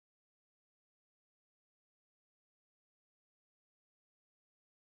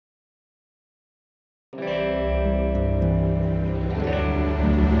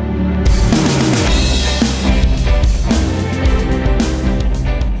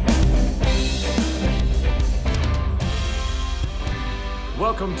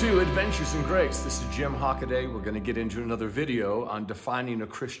Welcome to Adventures in Grace. This is Jim Hockaday. We're going to get into another video on defining a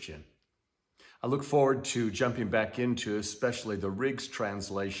Christian. I look forward to jumping back into especially the Riggs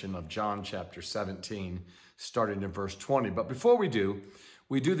translation of John chapter 17, starting in verse 20. But before we do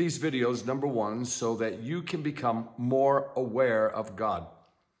these videos, number one, so that you can become more aware of God.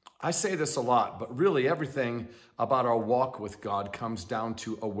 I say this a lot, but really everything about our walk with God comes down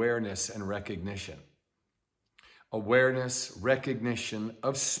to awareness and recognition. Awareness, recognition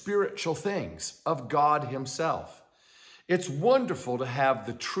of spiritual things, of God himself. It's wonderful to have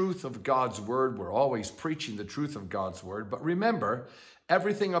the truth of God's word. We're always preaching the truth of God's word. But remember,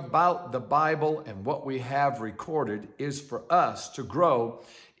 everything about the Bible and what we have recorded is for us to grow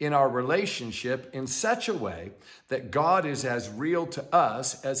in our relationship in such a way that God is as real to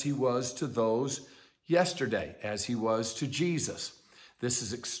us as he was to those yesterday, as he was to Jesus. This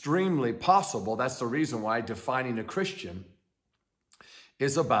is extremely possible. That's the reason why defining a Christian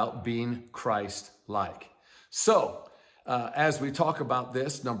is about being Christ-like. So, as we talk about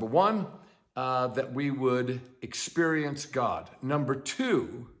this, number one, that we would experience God. Number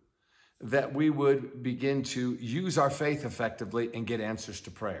two, that we would begin to use our faith effectively and get answers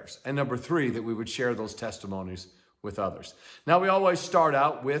to prayers. And number three, that we would share those testimonies with others. Now, we always start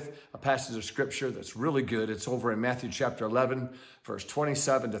out with a passage of scripture that's really good. It's over in Matthew chapter 11, verse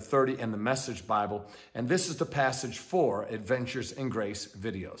 27 to 30 in the Message Bible. And this is the passage for Adventures in Grace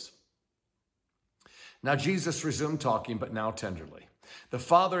videos. Now, Jesus resumed talking, but now tenderly. The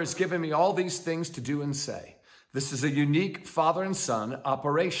Father has given me all these things to do and say. This is a unique father and son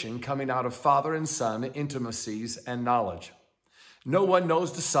operation coming out of father and son intimacies and knowledge. No one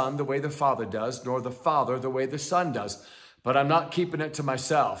knows the Son the way the Father does, nor the Father the way the Son does. But I'm not keeping it to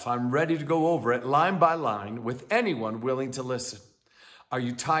myself. I'm ready to go over it line by line with anyone willing to listen. Are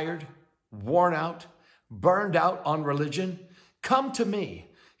you tired, worn out, burned out on religion? Come to me.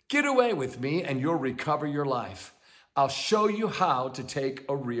 Get away with me and you'll recover your life. I'll show you how to take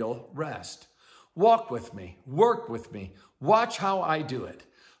a real rest. Walk with me, work with me, watch how I do it.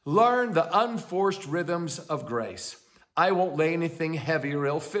 Learn the unforced rhythms of grace. I won't lay anything heavy or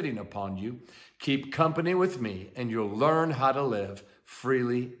ill-fitting upon you. Keep company with me, and you'll learn how to live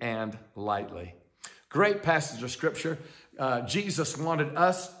freely and lightly. Great passage of scripture. Jesus wanted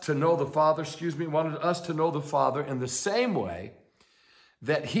us to know the Father, wanted us to know the Father in the same way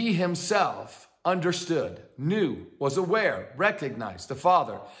that he himself understood, knew, was aware, recognized the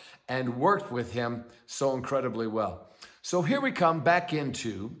Father, and worked with him so incredibly well. So here we come back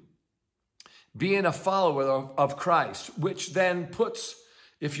into being a follower of Christ, which then puts,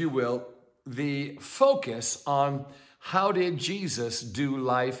 if you will, the focus on how did Jesus do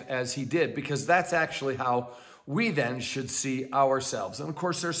life as he did, because that's actually how we then should see ourselves. And of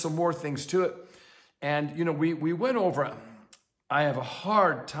course, there's some more things to it. And, you know, we went over, I have a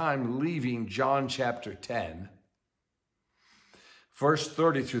hard time leaving John chapter 10, verse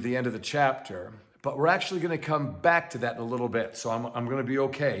 30 through the end of the chapter. But we're actually going to come back to that in a little bit. So I'm going to be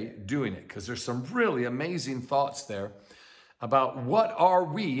okay doing it because there's some really amazing thoughts there about what are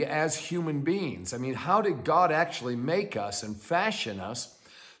we as human beings? I mean, how did God actually make us and fashion us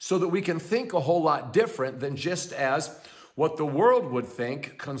so that we can think a whole lot different than just as what the world would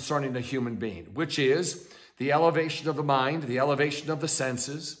think concerning a human being, which is the elevation of the mind, the elevation of the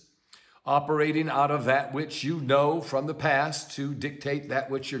senses, operating out of that which you know from the past to dictate that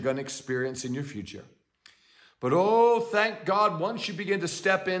which you're going to experience in your future. But oh, thank God, once you begin to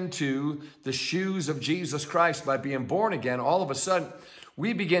step into the shoes of Jesus Christ by being born again, all of a sudden,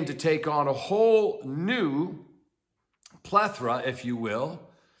 we begin to take on a whole new plethora, if you will,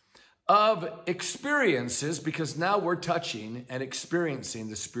 of experiences, because now we're touching and experiencing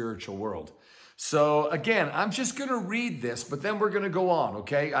the spiritual world. So again, I'm just going to read this, but then we're going to go on,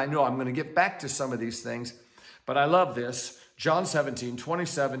 okay? I know I'm going to get back to some of these things, but I love this. John 17, 20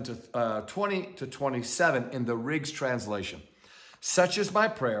 to 27 in the Riggs translation. Such is my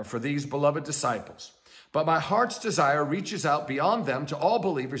prayer for these beloved disciples. But my heart's desire reaches out beyond them to all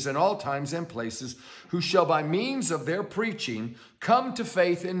believers in all times and places who shall by means of their preaching come to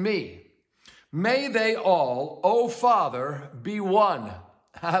faith in me. May they all, O Father, be one.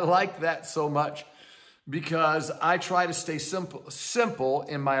 I like that so much because I try to stay simple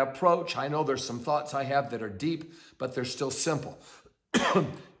in my approach. I know there's some thoughts I have that are deep, but they're still simple.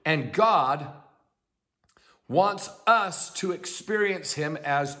 And God wants us to experience him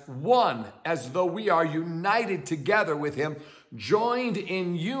as one, as though we are united together with him, joined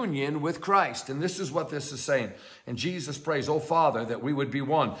in union with Christ. And this is what this is saying. And Jesus prays, "O Father, that we would be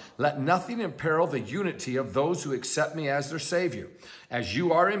one. Let nothing imperil the unity of those who accept me as their Savior. As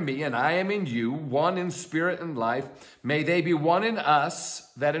you are in me and I am in you, one in spirit and life, may they be one in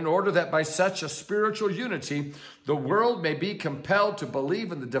us, that in order that by such a spiritual unity, the world may be compelled to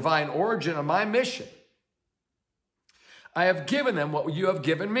believe in the divine origin of my mission. I have given them what you have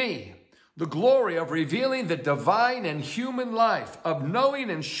given me, the glory of revealing the divine and human life, of knowing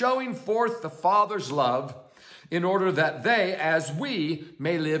and showing forth the Father's love, in order that they, as we,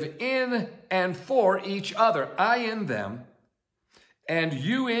 may live in and for each other, I in them, and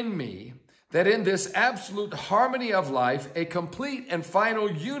you in me, that in this absolute harmony of life, a complete and final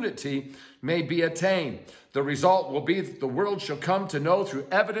unity may be attained. The result will be that the world shall come to know through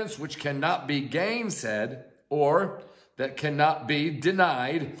evidence which cannot be gainsaid, or that cannot be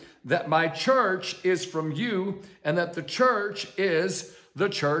denied, that my church is from you and that the church is the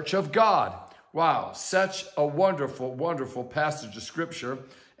church of God." Wow, such a wonderful, wonderful passage of scripture.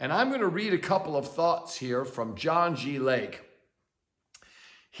 And I'm going to read a couple of thoughts here from John G. Lake.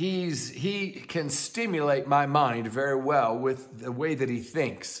 He can stimulate my mind very well with the way that he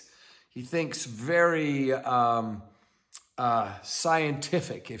thinks. He thinks very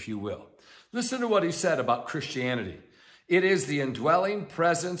scientific, if you will. Listen to what he said about Christianity. "It is the indwelling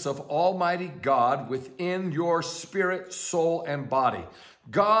presence of Almighty God within your spirit, soul, and body.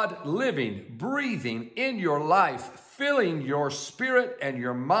 God living, breathing in your life, filling your spirit and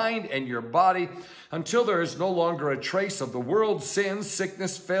your mind and your body until there is no longer a trace of the world's sin,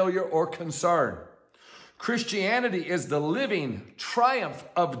 sickness, failure, or concern. Christianity is the living triumph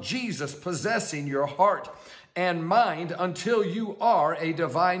of Jesus possessing your heart and mind until you are a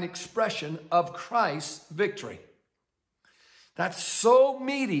divine expression of Christ's victory." That's so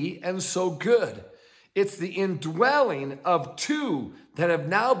meaty and so good. It's the indwelling of two that have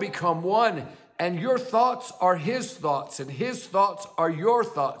now become one, and your thoughts are his thoughts, and his thoughts are your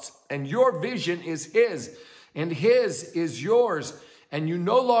thoughts, and your vision is his, and his is yours. And you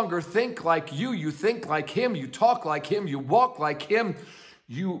no longer think like you think like him, you talk like him, you walk like him,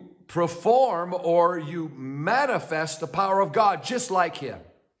 you perform or you manifest the power of God just like him.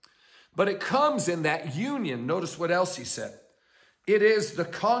 But it comes in that union. Notice what else he said. It is the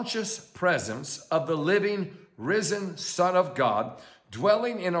conscious presence of the living, risen Son of God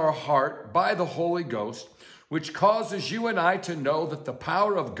dwelling in our heart by the Holy Ghost, which causes you and I to know that the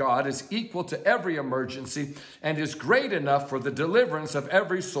power of God is equal to every emergency and is great enough for the deliverance of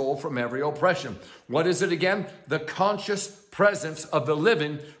every soul from every oppression. What is it again? The conscious presence of the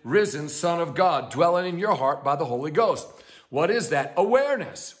living, risen Son of God dwelling in your heart by the Holy Ghost. What is that?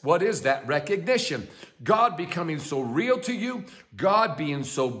 Awareness. What is that? Recognition. God becoming so real to you, God being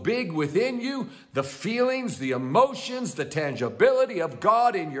so big within you, the feelings, the emotions, the tangibility of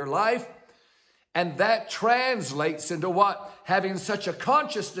God in your life. And that translates into what? Having such a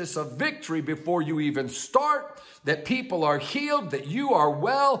consciousness of victory before you even start, that people are healed, that you are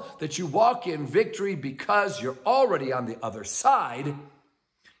well, that you walk in victory because you're already on the other side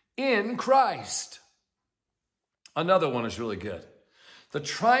in Christ. Another one is really good. The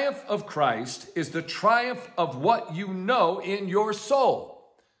triumph of Christ is the triumph of what you know in your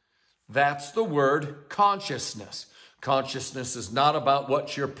soul. That's the word consciousness. Consciousness is not about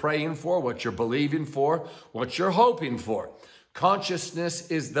what you're praying for, what you're believing for, what you're hoping for. Consciousness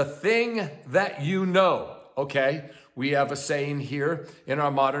is the thing that you know. Okay, we have a saying here in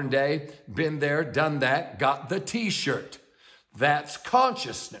our modern day, been there, done that, got the t-shirt. That's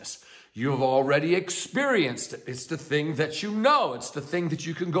consciousness. You've already experienced it. It's the thing that you know. It's the thing that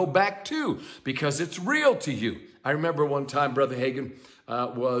you can go back to because it's real to you. I remember one time Brother Hagin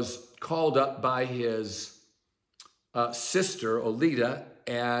was called up by his sister, Olita,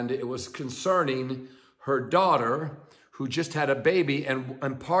 and it was concerning her daughter who just had a baby,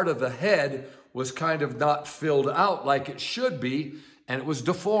 and part of the head was kind of not filled out like it should be, and it was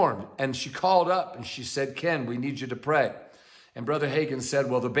deformed. And she called up and she said, "Ken, we need you to pray." And Brother Hagin said,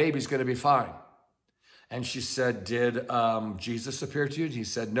 "Well, the baby's going to be fine." And she said, "Did Jesus appear to you?" He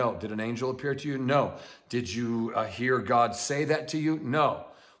said, "No." "Did an angel appear to you?" "No." "Did you hear God say that to you?" "No."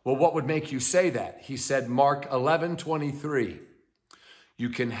 "Well, what would make you say that?" He said, Mark 11:23. You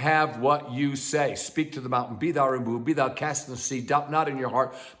can have what you say. Speak to the mountain, be thou removed, be thou cast in the sea, doubt not in your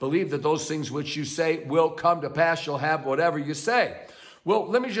heart. Believe that those things which you say will come to pass. You'll have whatever you say. Well,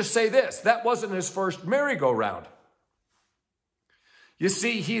 let me just say this. That wasn't his first merry-go-round. You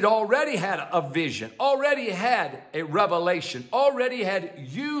see, he'd already had a vision, already had a revelation, already had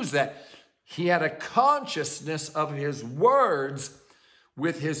used that. He had a consciousness of his words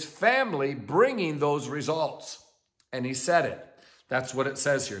with his family bringing those results. And he said it. That's what it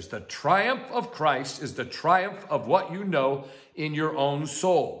says here. The triumph of Christ is the triumph of what you know in your own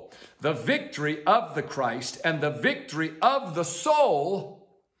soul. The victory of the Christ and the victory of the soul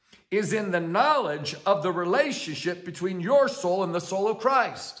is in the knowledge of the relationship between your soul and the soul of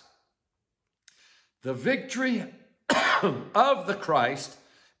Christ. The victory of the Christ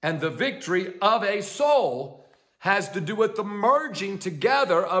and the victory of a soul has to do with the merging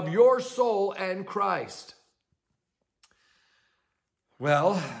together of your soul and Christ.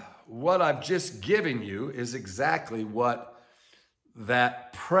 Well, what I've just given you is exactly what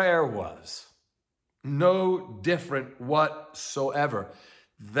that prayer was. No different whatsoever.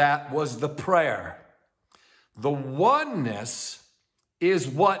 That was the prayer. The oneness is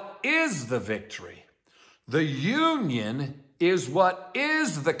what is the victory. The union is what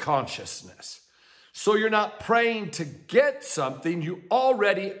is the consciousness. So you're not praying to get something. You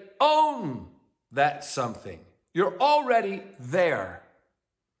already own that something. You're already there.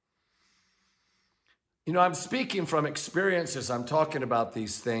 You know, I'm speaking from experiences. I'm talking about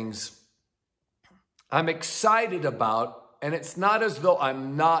these things. I'm excited about, and it's not as though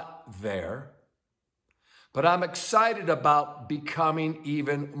I'm not there, but I'm excited about becoming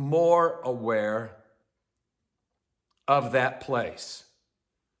even more aware of that place.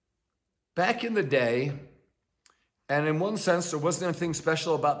 Back in the day, and in one sense, there wasn't anything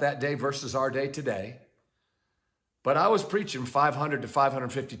special about that day versus our day today, but I was preaching 500 to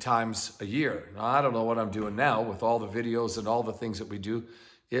 550 times a year. Now, I don't know what I'm doing now with all the videos and all the things that we do.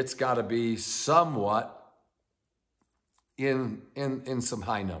 It's got to be somewhat in some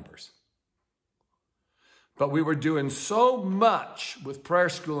high numbers. But we were doing so much with prayer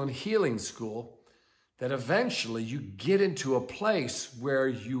school and healing school that eventually you get into a place where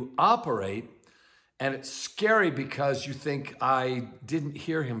you operate, and it's scary because you think, I didn't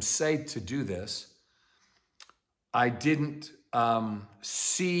hear him say to do this. I didn't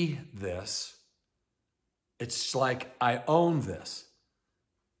see this. It's like I own this.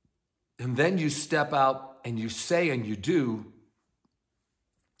 And then you step out and you say and you do,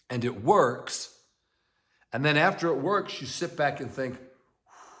 and it works. And then after it works, you sit back and think,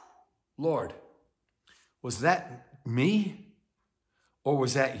 Lord, was that me? Or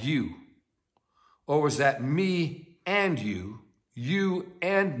was that you? Or was that me and you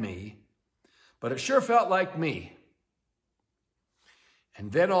and me? But it sure felt like me.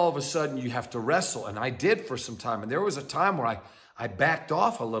 And then all of a sudden you have to wrestle. And I did for some time. And there was a time where I backed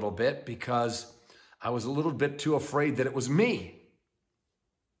off a little bit because I was a little bit too afraid that it was me.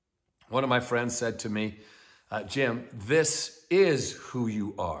 One of my friends said to me, Jim, this is who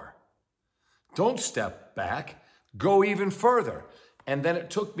you are. Don't step back. Go even further. And then it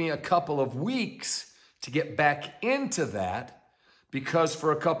took me a couple of weeks to get back into that because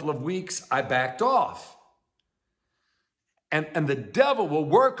for a couple of weeks I backed off. And the devil will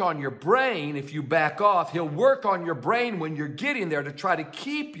work on your brain if you back off. He'll work on your brain when you're getting there to try to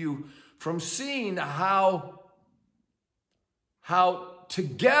keep you from seeing how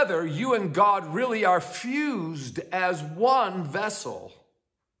together you and God really are fused as one vessel.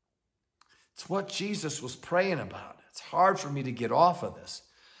 It's what Jesus was praying about. It's hard for me to get off of this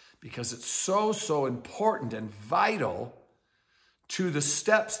because it's so important and vital to the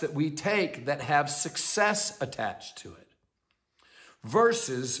steps that we take that have success attached to it.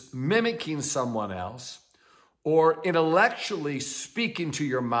 Versus mimicking someone else or intellectually speaking to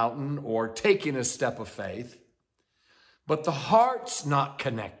your mountain or taking a step of faith, but the heart's not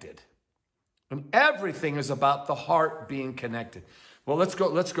connected. And everything is about the heart being connected. Well, let's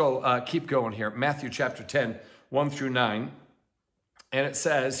go, keep going here. Matthew chapter 10, 1 through 9. And it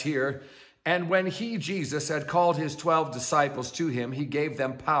says here, and when he, Jesus, had called his 12 disciples to him, he gave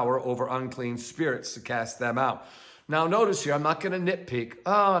them power over unclean spirits to cast them out. Now, notice here, I'm not going to nitpick.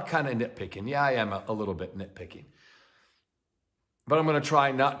 Oh, kind of nitpicking. Yeah, I am a little bit nitpicking. But I'm going to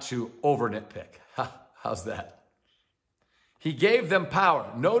try not to over nitpick. How's that? He gave them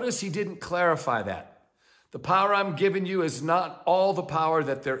power. Notice he didn't clarify that. The power I'm giving you is not all the power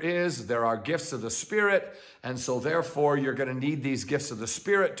that there is. There are gifts of the Spirit. And so therefore, you're going to need these gifts of the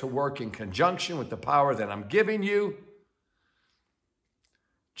Spirit to work in conjunction with the power that I'm giving you.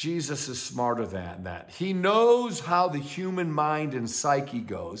 Jesus is smarter than that. He knows how the human mind and psyche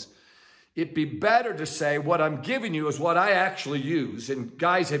goes. It'd be better to say what I'm giving you is what I actually use. And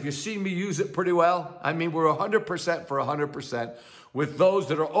guys, have you seen me use it pretty well? I mean, we're 100% for 100% with those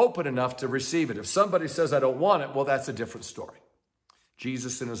that are open enough to receive it. If somebody says I don't want it, well, that's a different story.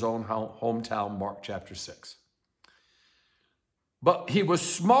 Jesus in his own hometown, Mark chapter 6. But he was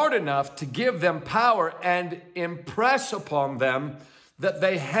smart enough to give them power and impress upon them that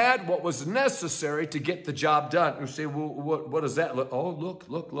they had what was necessary to get the job done. You say, well, what does that look? Oh,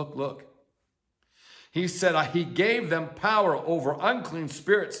 look. He said he gave them power over unclean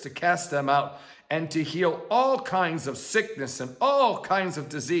spirits to cast them out and to heal all kinds of sickness and all kinds of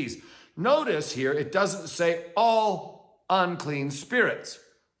disease. Notice here, it doesn't say all unclean spirits.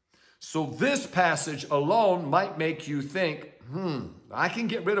 So this passage alone might make you think, I can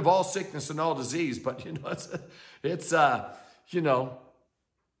get rid of all sickness and all disease, but it's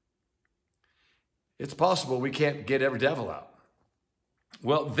possible we can't get every devil out.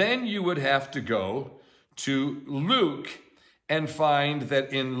 Well, then you would have to go to Luke and find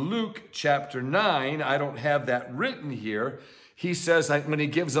that in Luke chapter 9, I don't have that written here. He says, when he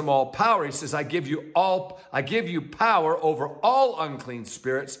gives them all power, he says, I give you power over all unclean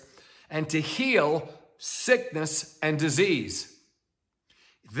spirits and to heal sickness and disease.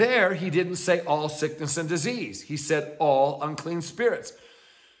 There, he didn't say all sickness and disease. He said all unclean spirits.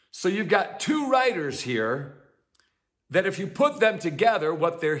 So you've got two writers here that if you put them together,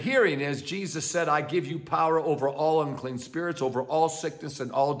 what they're hearing is Jesus said, I give you power over all unclean spirits, over all sickness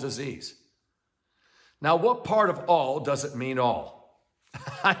and all disease. Now, what part of all does it mean all?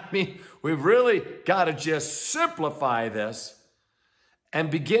 I mean, we've really got to just simplify this and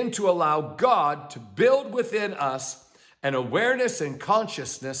begin to allow God to build within us an awareness and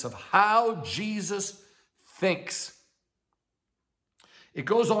consciousness of how Jesus thinks. It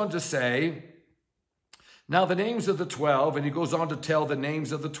goes on to say, now the names of the 12, and he goes on to tell the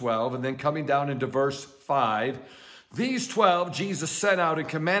names of the 12, and then coming down into verse 5, these 12 Jesus sent out and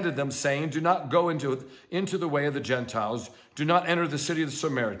commanded them, saying, do not go into the way of the Gentiles, do not enter the city of the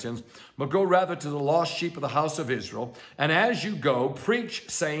Samaritans, but go rather to the lost sheep of the house of Israel. And as you go, preach,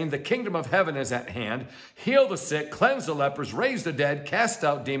 saying, the kingdom of heaven is at hand. Heal the sick, cleanse the lepers, raise the dead, cast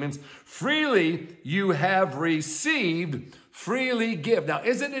out demons. Freely you have received, freely give. Now,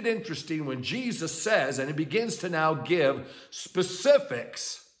 isn't it interesting when Jesus says, and he begins to now give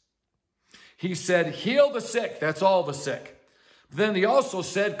specifics, he said, heal the sick, that's all the sick. Then he also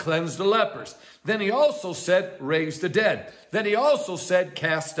said, cleanse the lepers. Then he also said, raise the dead. Then he also said,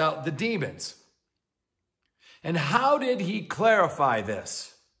 cast out the demons. And how did he clarify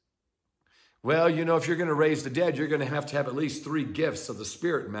this? Well, if you're going to raise the dead, you're going to have at least 3 gifts of the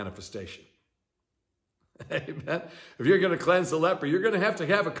Spirit manifestation. Amen. If you're going to cleanse the leper, you're going to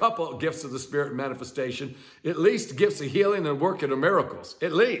have a couple of gifts of the Spirit manifestation, at least gifts of healing and working of miracles,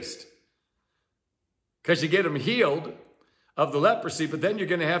 at least. Because you get them healed of the leprosy, but then you're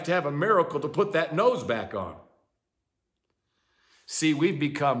going to have a miracle to put that nose back on. See, we've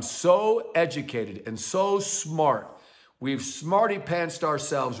become so educated and so smart. We've smarty-pantsed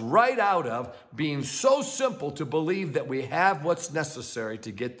ourselves right out of being so simple to believe that we have what's necessary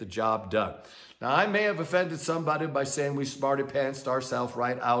to get the job done. Now, I may have offended somebody by saying we smarty-pantsed ourselves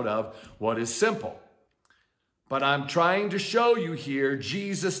right out of what is simple. But I'm trying to show you here,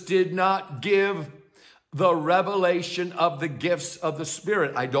 Jesus did not give the revelation of the gifts of the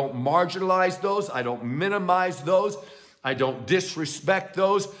Spirit. I don't marginalize those. I don't minimize those. I don't disrespect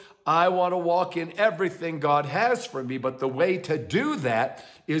those. I want to walk in everything God has for me. But the way to do that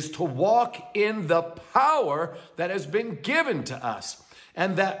is to walk in the power that has been given to us.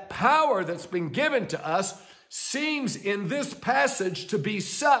 And that power that's been given to us seems in this passage to be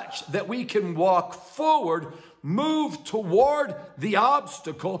such that we can walk forward, move toward the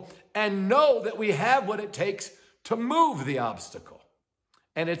obstacle, and know that we have what it takes to move the obstacle.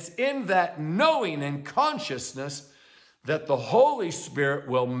 And it's in that knowing and consciousness that the Holy Spirit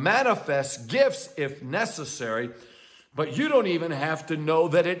will manifest gifts if necessary, but you don't even have to know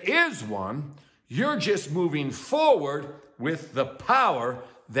that it is one. You're just moving forward with the power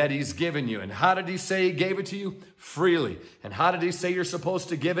that he's given you. And how did he say he gave it to you? Freely. And how did he say you're supposed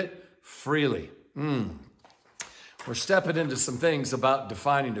to give it? Freely. We're stepping into some things about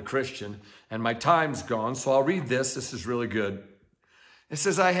defining a Christian, and my time's gone, so I'll read this. This is really good. It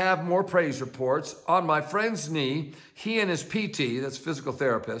says, I have more praise reports. On my friend's knee, he and his PT, that's physical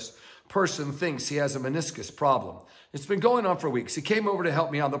therapist, person thinks he has a meniscus problem. It's been going on for weeks. He came over to help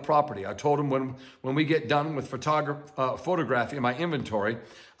me on the property. I told him when we get done with photography in my inventory,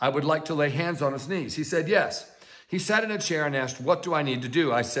 I would like to lay hands on his knees. He said, yes. He sat in a chair and asked, what do I need to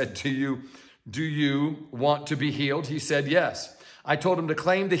do? I said, do you want to be healed? He said, yes. I told him to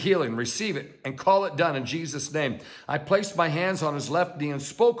claim the healing, receive it, and call it done in Jesus' name. I placed my hands on his left knee and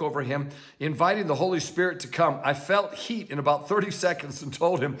spoke over him, inviting the Holy Spirit to come. I felt heat in about 30 seconds and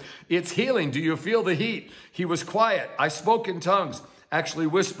told him, it's healing. Do you feel the heat? He was quiet. I spoke in tongues. actually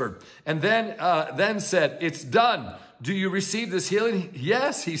whispered, and then said, "It's done. Do you receive this healing?"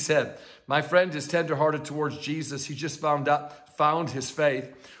 "Yes," he said. My friend is tenderhearted towards Jesus. He just found his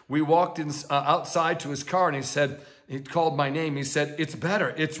faith. We walked outside to his car, and he called my name. He said, "It's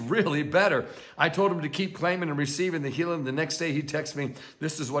better. It's really better." I told him to keep claiming and receiving the healing. The next day he texted me.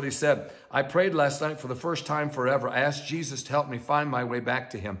 This is what he said. "I prayed last night for the first time forever. I asked Jesus to help me find my way back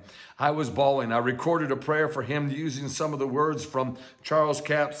to him. I was bawling. I recorded a prayer for him using some of the words from Charles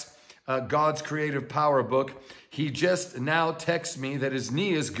Capp's God's Creative Power book. He just now texts me that his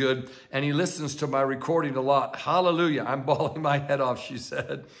knee is good and he listens to my recording a lot. Hallelujah." I'm bawling my head off, she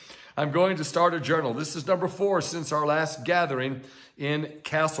said. "I'm going to start a journal." This is number 4 since our last gathering in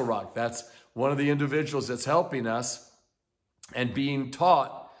Castle Rock. That's one of the individuals that's helping us and being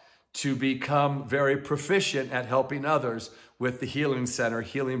taught to become very proficient at helping others with the Healing Center,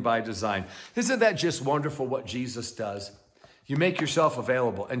 Healing by Design. Isn't that just wonderful what Jesus does? You make yourself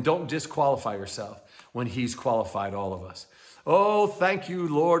available and don't disqualify yourself when he's qualified all of us. Oh, thank you,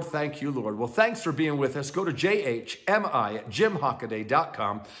 Lord. Thank you, Lord. Well, thanks for being with us. Go to jhmi at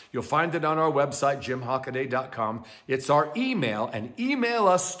jimhockaday.com. You'll find it on our website, jimhockaday.com. It's our email, and email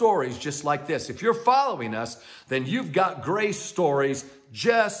us stories just like this. If you're following us, then you've got grace stories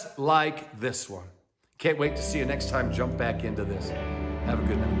just like this one. Can't wait to see you next time. Jump back into this. Have a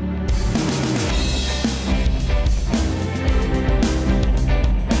good night.